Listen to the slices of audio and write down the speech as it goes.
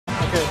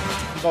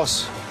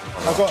Boss,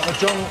 I've got a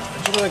John...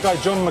 Do you know the guy,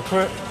 John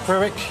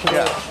McCririck?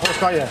 Yeah. What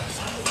guy, yeah.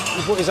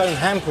 He brought his own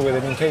hamper with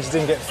him in case he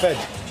didn't get fed.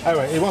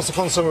 Anyway, he wants a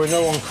consomme with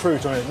no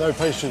croûte on it, no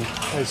pastry,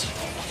 please.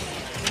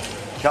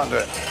 Can't do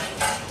it.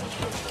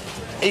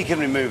 He can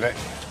remove it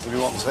if he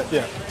wants it.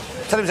 Yeah.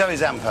 Tell him to have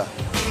his hamper.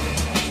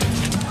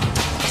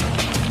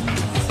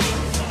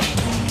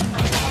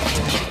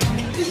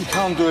 You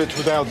can't do it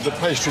without the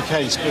pastry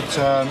case, but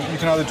you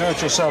can either do it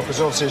yourself,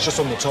 because obviously it's just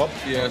on the top.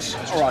 Yes.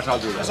 All right, I'll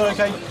do that. Is that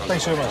OK?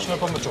 Thanks very much. No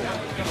problem at all.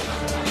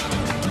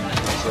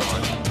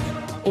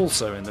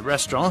 Also in the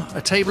restaurant,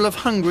 a table of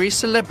hungry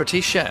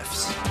celebrity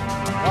chefs.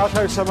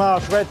 Marco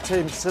Samage, red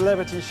team,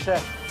 celebrity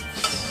chef.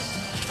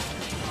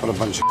 What a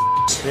bunch of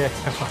Yeah.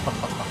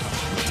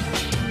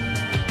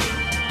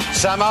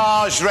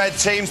 Samage, red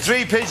team,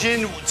 3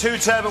 pigeon, 2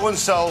 turbot, 1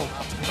 sole.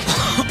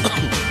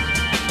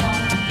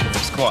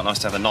 It's quite nice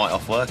to have a night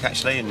off work,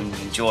 actually, and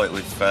enjoy it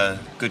with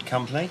good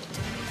company.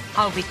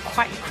 I'll be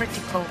quite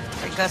critical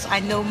because I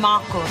know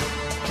Marco.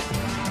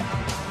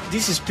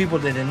 This is people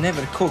that have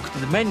never cooked.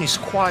 The menu is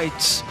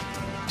quite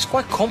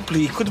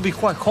complicated. It could be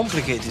quite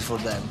complicated for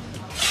them.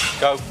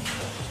 Go.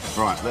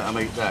 Right, let them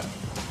eat that.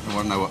 I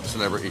want to know what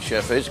celebrity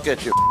chef is.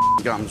 Get your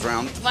gums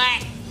round.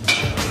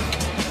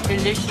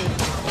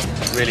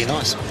 Delicious. Really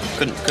nice.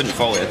 Couldn't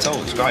fault it at all.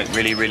 It's great.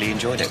 Really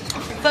enjoyed it.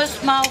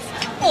 First mouth.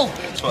 Oh,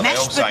 what they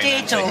all mashed say,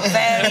 potato.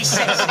 Very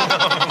sexy.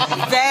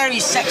 Very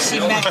sexy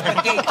mashed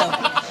potato.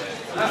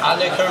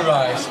 Annika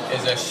Rice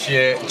is a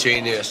sheer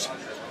genius.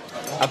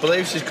 I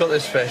believe she's cut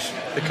this fish.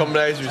 The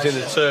combination between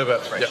the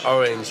turbot, the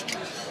orange,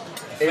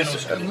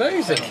 is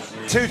amazing.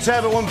 2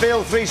 turbot, 1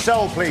 veal, 3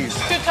 sole, please.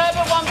 2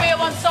 turbot, 1 veal,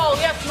 1 sole.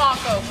 Yes,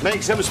 Marco.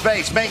 Make some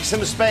space, make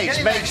some space,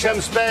 make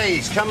some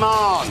space. Come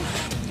on.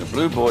 The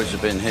Blue Boys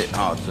have been hit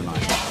hard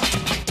tonight.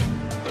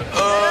 Can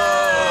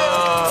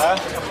I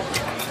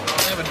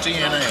have a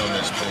DNA on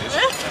this, please?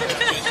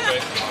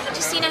 I've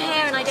just seen her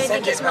hair and I don't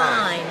think it's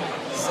mine.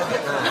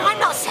 No, I'm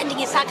not sending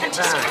it back. I'm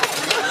just...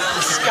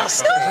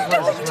 Disgusting.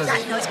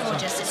 No, it's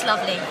gorgeous. It's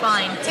lovely.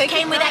 Fine. So it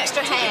came with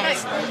extra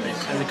hairs.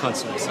 And the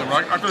consomme. So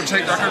I've got to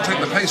take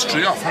the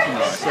pastry off, haven't I?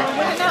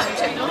 No,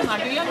 take it on,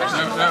 Marco. You're not.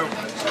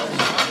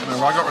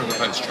 No, I got rid of the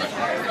pastry.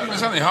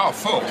 It's only half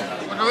full.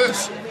 Look at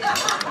this.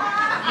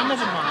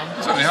 Never mind.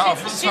 It's only half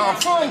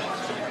full.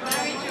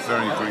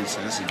 Very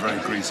greasy. This is very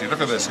greasy. Look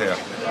at this here.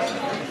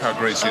 Look how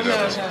greasy it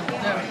is.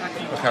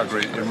 Look how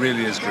greasy. It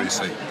really is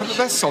greasy. But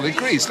that's solid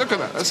grease. Look at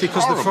that. That's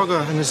because horrible. the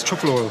frog and there's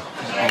truffle oil.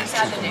 Yeah, it's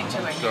adding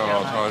to it.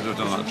 God, I'd have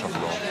done that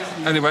truffle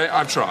oil. Anyway,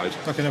 I've tried.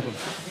 OK, no problem.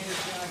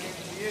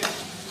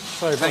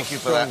 Sorry, Thank you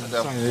for that.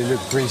 They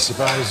look greasy,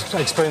 but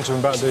I explained to him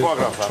about the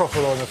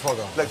truffle oil and the frog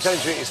oil. Look, don't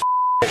drink his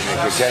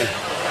okay?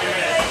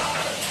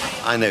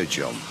 I know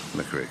John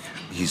McCririck.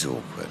 He's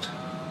awkward.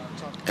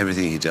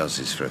 Everything he does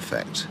is for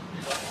effect.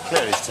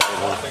 Clear his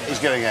table. He's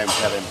going home,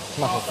 tell him.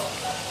 Muffle.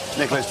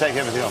 Nicholas, take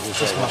everything off his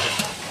table.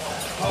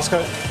 Let's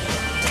go.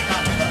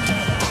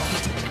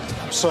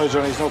 I'm sorry,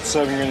 John, he's not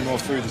serving you any more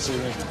food this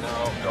evening.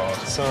 Oh, God.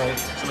 Sorry.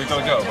 So we've got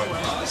to go,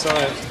 but...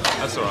 Sorry.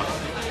 That's all right.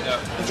 Yeah.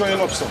 Enjoy your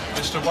lobster.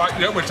 Mr. White,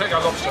 yeah, we'll take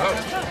our lobster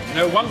home.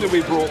 No wonder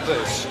we brought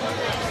this.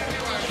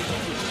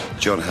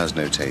 John has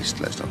no taste,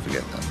 let's not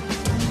forget that.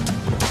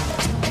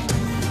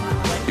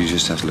 You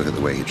just have to look at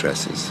the way he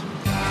dresses.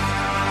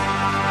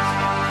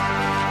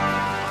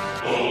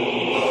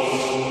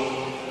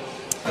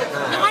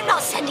 No, I'm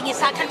not sending it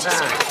back. I'm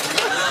just...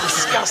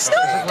 Disgusting.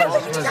 No,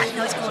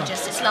 it's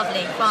gorgeous. It's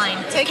lovely.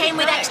 Fine. So it came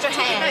with extra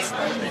hairs.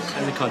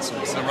 And the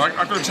consomme. So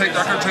I've got to take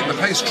the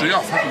pastry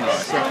off, haven't I?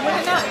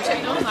 No,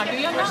 take it on, Marco.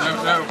 You're not.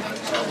 No,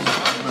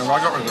 I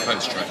got rid of the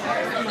pastry.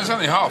 It's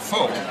only half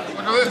full.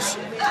 Look at this.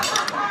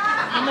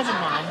 Never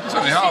mind. It's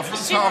only half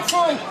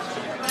full.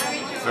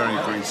 Very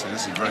greasy.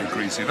 This is very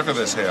greasy. Look at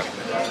this here.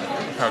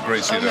 Look how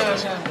greasy it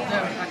is.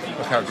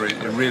 Look how greasy.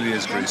 It really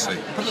is greasy.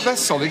 But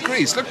that's solid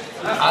grease. Look.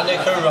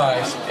 Annika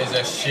Rice is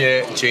a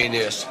sheer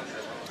genius.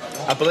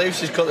 I believe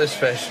she's cut this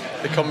fish.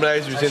 The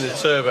combination between the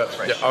turbot,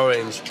 the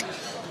orange,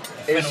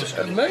 is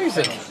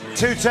amazing.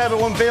 2 turbot,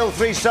 1 veal,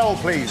 3 sole,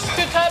 please.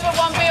 2 turbot,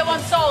 1 veal, 1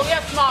 sole.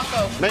 Yes,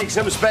 Marco. Make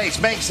some space,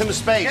 make some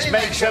space,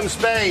 make some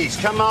space.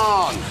 Come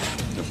on.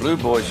 The Blue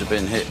Boys have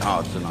been hit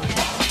hard tonight.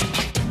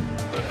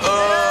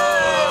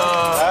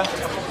 Oh!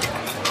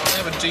 Can I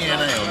have a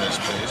DNA on this,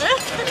 please?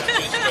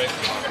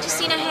 I've just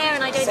seen her hair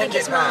and I don't think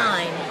it's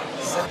mine.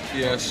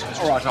 Yes.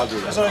 All right, I'll do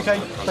that. Is that OK?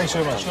 Thanks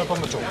very much. No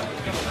problem at all.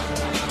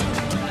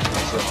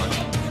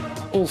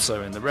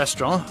 Also in the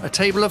restaurant, a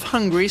table of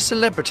hungry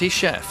celebrity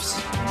chefs.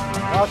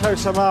 Marco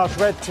Samage,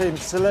 red team,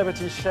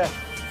 celebrity chef.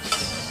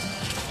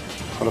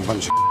 What a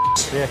bunch of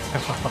Yeah.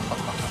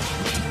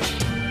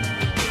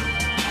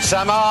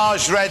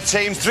 Samage, red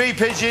team, 3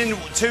 pigeon,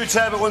 2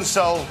 turbot, 1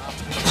 sole.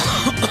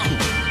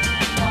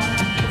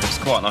 It's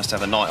quite nice to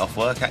have a night off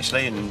work,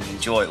 actually, and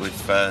enjoy it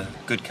with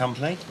good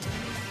company.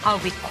 I'll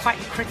be quite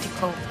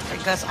critical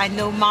because I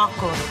know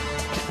Marco.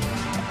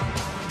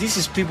 This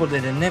is people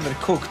that have never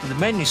cooked. The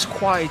menu is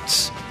quite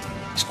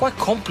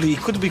complicated.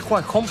 It could be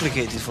quite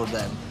complicated for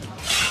them.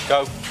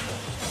 Go.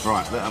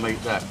 Right, let them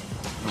eat that.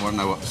 I You want to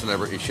know what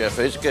celebrity chef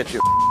is? Get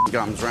your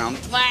gums round.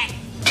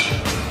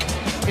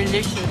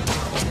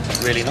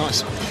 Delicious. Really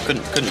nice.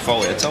 Couldn't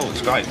fault it at all.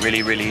 It's great.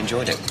 Really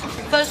enjoyed it.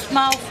 First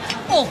mouth.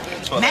 Oh,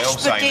 what they all mashed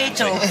say,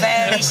 potato. actually.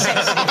 Very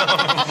sexy.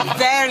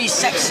 Very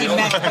sexy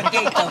mashed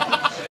potato.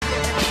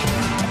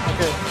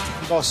 Okay,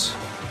 boss.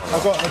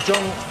 I've got a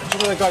John. Do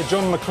you know the guy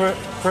John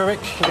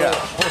McCririck? Yeah.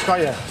 What's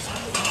guy? Yeah.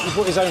 He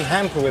brought his own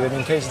hamper with him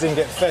in case he didn't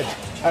get fed.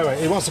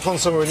 Anyway, he wants a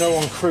consomme with no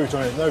croûte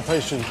on it, no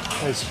pastry.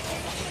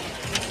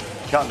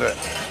 Can't do it.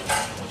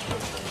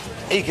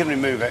 He can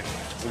remove it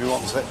if he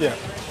wants it. Yeah.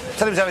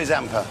 Tell him to have his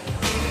hamper.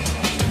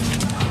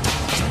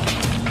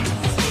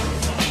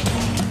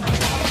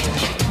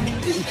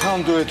 You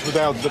can't do it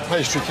without the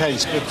pastry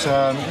case, but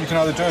you can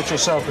either do it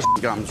yourself.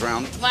 Gums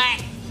round.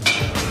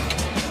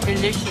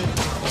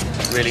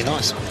 Delicious. Really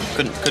nice.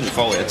 Couldn't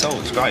fault it at all.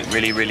 It's great.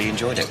 Really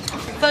enjoyed it.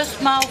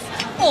 First mouth.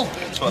 Oh,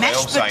 what they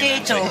all mashed say,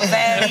 potato. actually.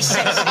 Very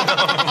sexy.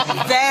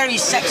 Very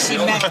sexy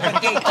mashed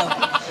potato.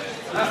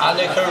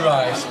 Annika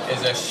Rice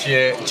is a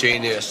sheer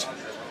genius.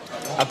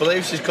 I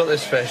believe she's cut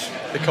this fish.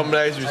 The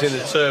combination between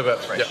the turbot,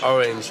 the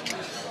orange,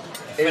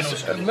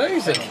 is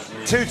amazing.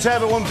 2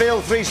 turbot, 1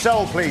 veal, 3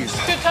 sole, please.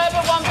 2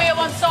 turbot, 1 beer,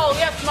 1 soul.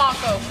 Yes,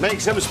 Marco.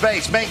 Make some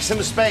space, make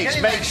some space,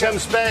 make some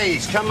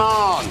space. Come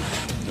on.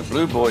 The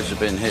Blue Boys have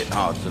been hit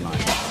hard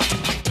tonight.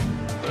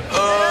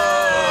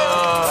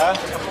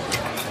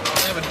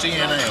 Have a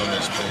DNA on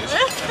this, please.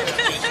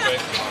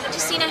 I've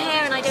just seen a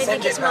hair and I don't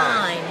think it's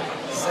mine.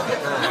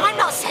 No, I'm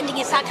not sending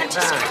it back. I'm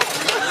just...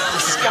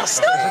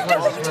 Disgusting.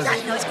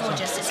 No, it's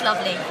gorgeous. It's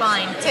lovely.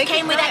 Fine. It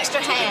came with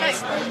extra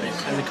hairs.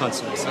 And the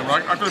consomme. So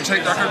I've got to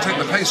take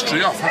the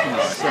pastry off, haven't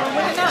I?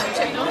 No,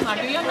 take it on,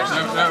 I do you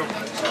know.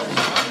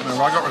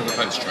 No, I got rid of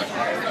the pastry.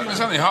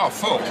 It's only half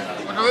full.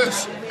 Look at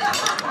this.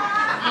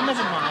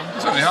 Never mind.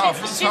 It's only half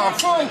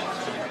full.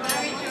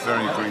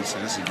 Very greasy.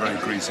 This is very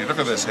greasy. Look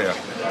at this here.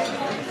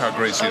 Look how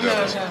greasy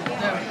that is.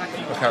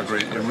 Look how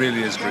greasy. It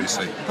really is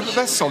greasy. But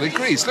that's solid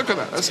grease. Look at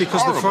that. That's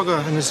Because horrible. the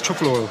frogger and his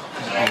truffle oil.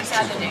 Yeah, it's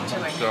adding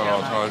to it.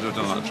 God, I'd have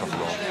done that truffle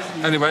oil.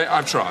 Anyway,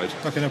 I've tried.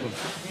 Okay, no problem.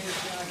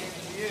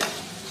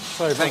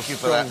 Sorry, Thank you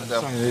for that,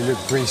 Adele. He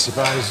looked greasy,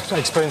 but I was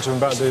explaining to him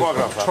about the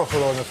Photographer.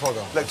 truffle oil and the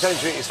frogger. Look, tell him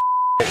to eat his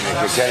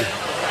okay?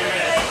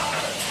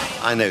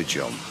 I know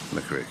John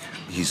McCririck.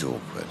 He's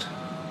awkward.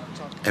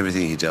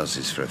 Everything he does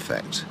is for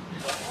effect.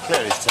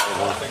 Clear his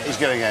table. He's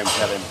going home,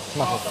 tell him.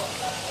 Muffin.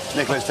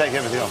 Nicholas, take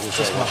everything off his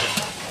Just table.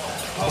 muffin.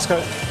 Let's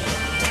go.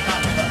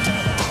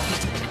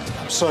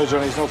 I'm sorry,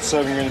 Johnny, he's not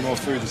serving you any more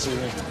food this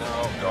evening.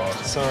 Oh, God.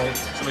 Sorry.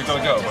 So we've got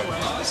to go,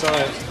 but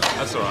Sorry.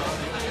 that's all right.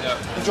 Yeah.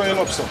 Enjoy your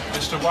lobster.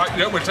 Mr. White,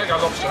 yeah, we'll take our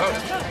lobster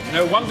home.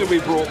 No wonder we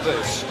brought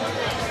this.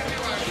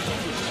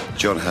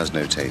 John has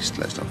no taste,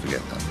 let's not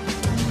forget that.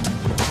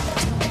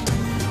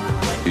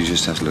 You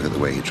just have to look at the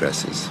way he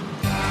dresses.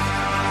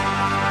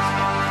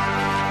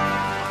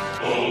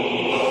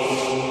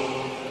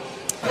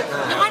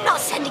 No, I'm not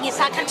sending it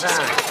back. I'm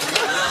just...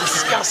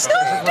 Disgusting.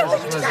 No,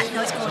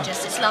 it's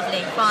gorgeous. It's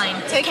lovely.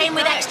 Fine. It came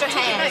with extra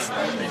hairs.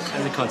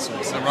 And the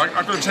consomme. So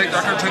I've got to take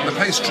the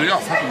pastry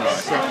off, haven't I?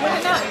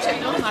 No, take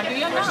it on, I do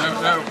you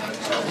know.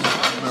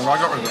 No, I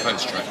got rid of the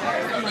pastry.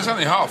 It's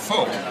only half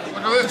full.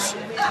 Look at this.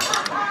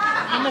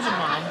 Never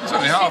mind. It's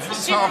only half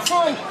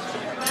full.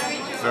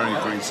 Very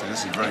greasy.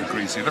 This is very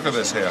greasy. Look at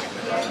this here.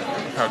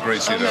 Look how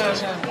greasy that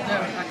is.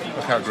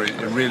 Look how greasy.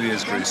 It really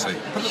is greasy.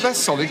 But that's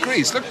solid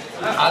grease. Look.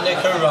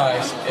 Annika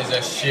Rice is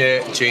a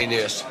sheer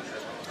genius.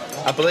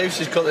 I believe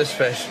she's cut this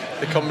fish.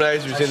 The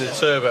combination between the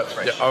turbot,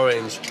 the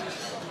orange,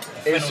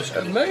 is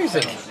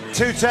amazing.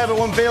 2 turbot,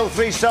 1 veal,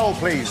 3 sole,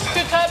 please.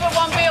 2 turbot,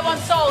 1 beer, 1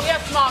 soul.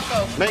 Yes,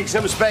 Marco. Make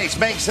some space,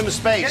 make some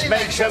space,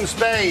 make some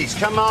space.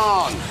 Come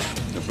on.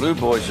 The Blue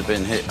Boys have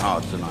been hit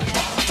hard tonight.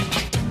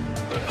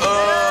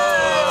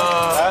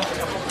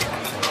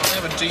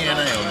 Have a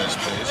DNA on this,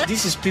 please.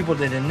 This is people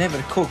that have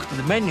never cooked.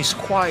 The menu is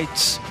quite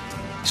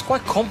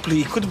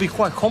complicated. It could be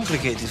quite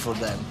complicated for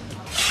them.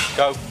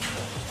 Go.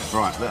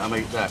 Right, let them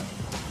eat that.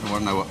 You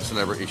want to know what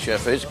celebrity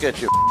chef is?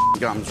 Get your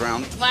gums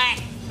round.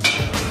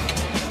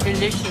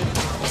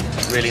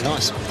 Delicious. Really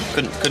nice.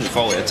 Couldn't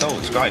fault it at all.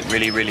 It's great.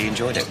 Really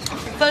enjoyed it.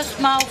 First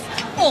mouth.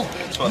 Oh,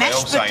 what they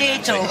all mashed say,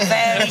 potato.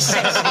 Very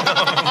sexy.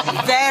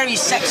 Very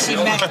sexy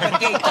mashed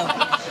potato.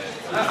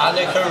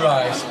 Annika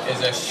Rice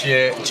is a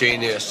sheer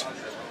genius.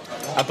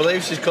 I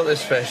believe she's cut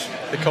this fish.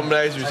 The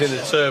combination between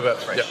the turbot,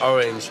 the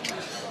orange,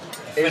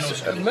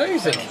 is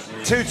amazing.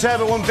 2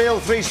 turbot, 1 veal,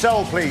 3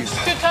 sole, please.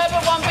 2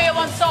 turbot, 1 beer,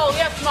 1 soul.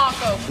 Yes,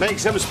 Marco. Make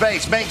some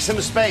space, make some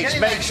space,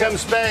 make some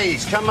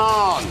space. Come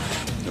on.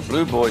 The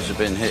Blue Boys have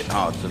been hit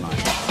hard tonight.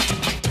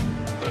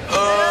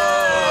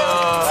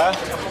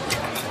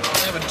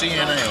 Have a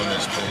DNA on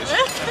this, please.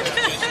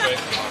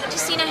 I've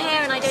just seen a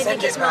hair and I don't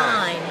think it's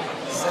mine.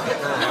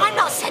 No, I'm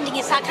not sending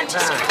it back. I'm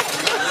just...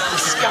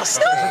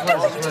 Disgusting.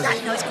 No,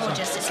 it's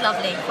gorgeous. It's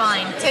lovely.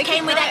 Fine. It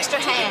came with extra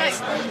hairs.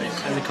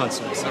 And the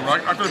consomme. So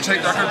I've got to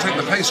take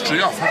the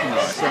pastry off, haven't I?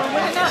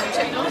 No,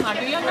 take it on, I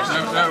do you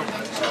know.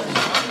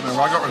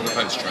 No, I got rid of the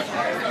pastry.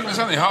 It's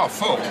only half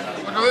full.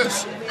 Look at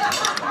this.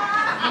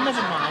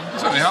 Never mind.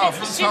 It's only half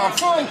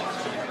full.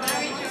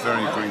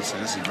 Very greasy.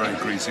 This is very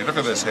greasy. Look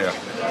at this here.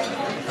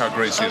 Look how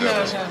greasy it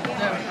is.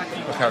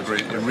 Look how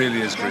greasy. It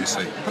really is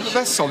greasy. But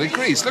that's solid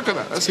grease. Look at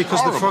that. That's because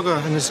horrible. the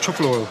frogger and there's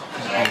truffle oil.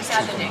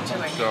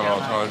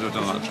 God, I'd have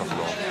done that truffle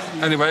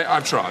oil. Anyway,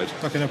 I've tried.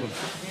 Okay, no problem.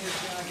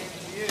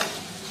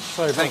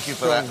 Sorry, Thank you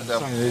for that.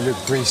 They look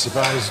greasy,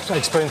 but I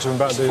explained to him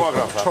about the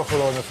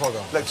truffle oil and the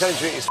frogger. Look, don't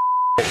treat his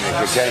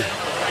okay?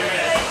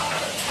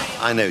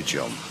 I know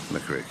John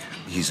McCririck.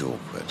 He's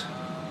awkward.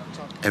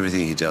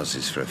 Everything he does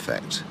is for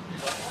effect.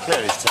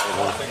 Clear his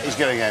table. He's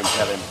going home,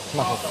 tell him.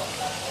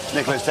 Muffin.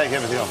 Nicholas, take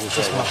everything off his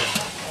table.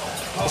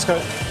 Let's go.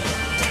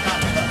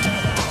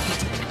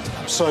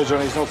 I'm sorry,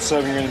 John, he's not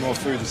serving any more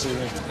food this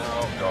evening.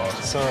 Oh, God.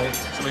 Sorry.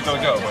 So we've got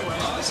to go,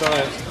 wait.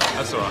 Sorry.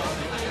 That's all right.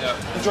 Yeah.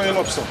 Enjoy your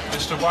lobster.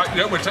 Mr. White,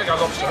 yeah, we'll take our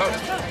lobster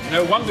home.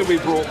 No wonder we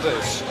brought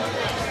this.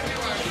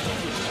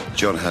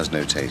 John has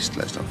no taste,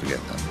 let's not forget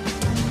that.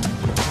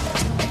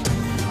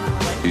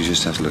 You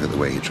just have to look at the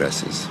way he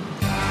dresses.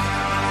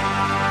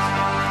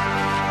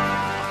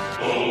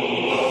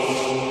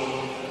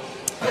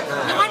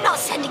 No, I'm not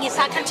sending it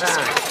back. I'm just...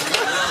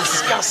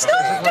 Disgusting.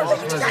 No,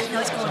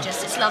 it's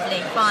gorgeous. It's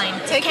lovely.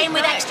 Fine. It came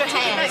with extra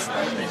hairs.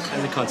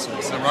 And the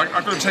consomme. So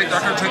I've got to take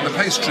the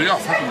pastry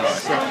off, haven't I?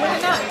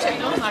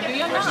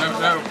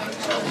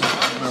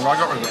 No, I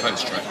got rid of the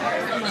pastry.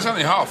 It's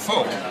only half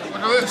full.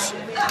 Look at this.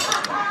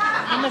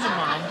 Never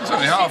mind. It's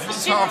only half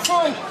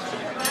full.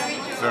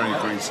 Very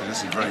greasy.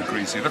 This is very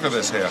greasy. Look at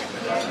this here.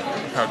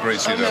 Look how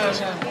greasy it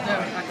is.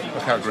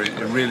 Look how greasy.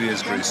 It really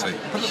is greasy.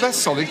 But that's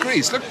solid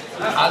grease. Look.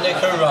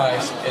 Annika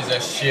Rice is a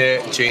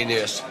sheer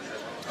genius.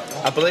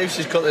 I believe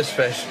she's cut this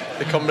fish.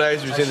 The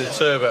combination between the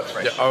turbot,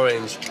 the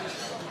orange,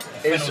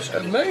 is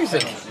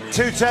amazing.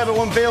 2 turbot,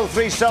 1 veal,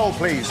 3 sole,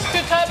 please. 2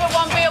 turbot,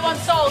 1 beer, 1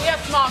 sole.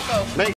 Yes, Marco.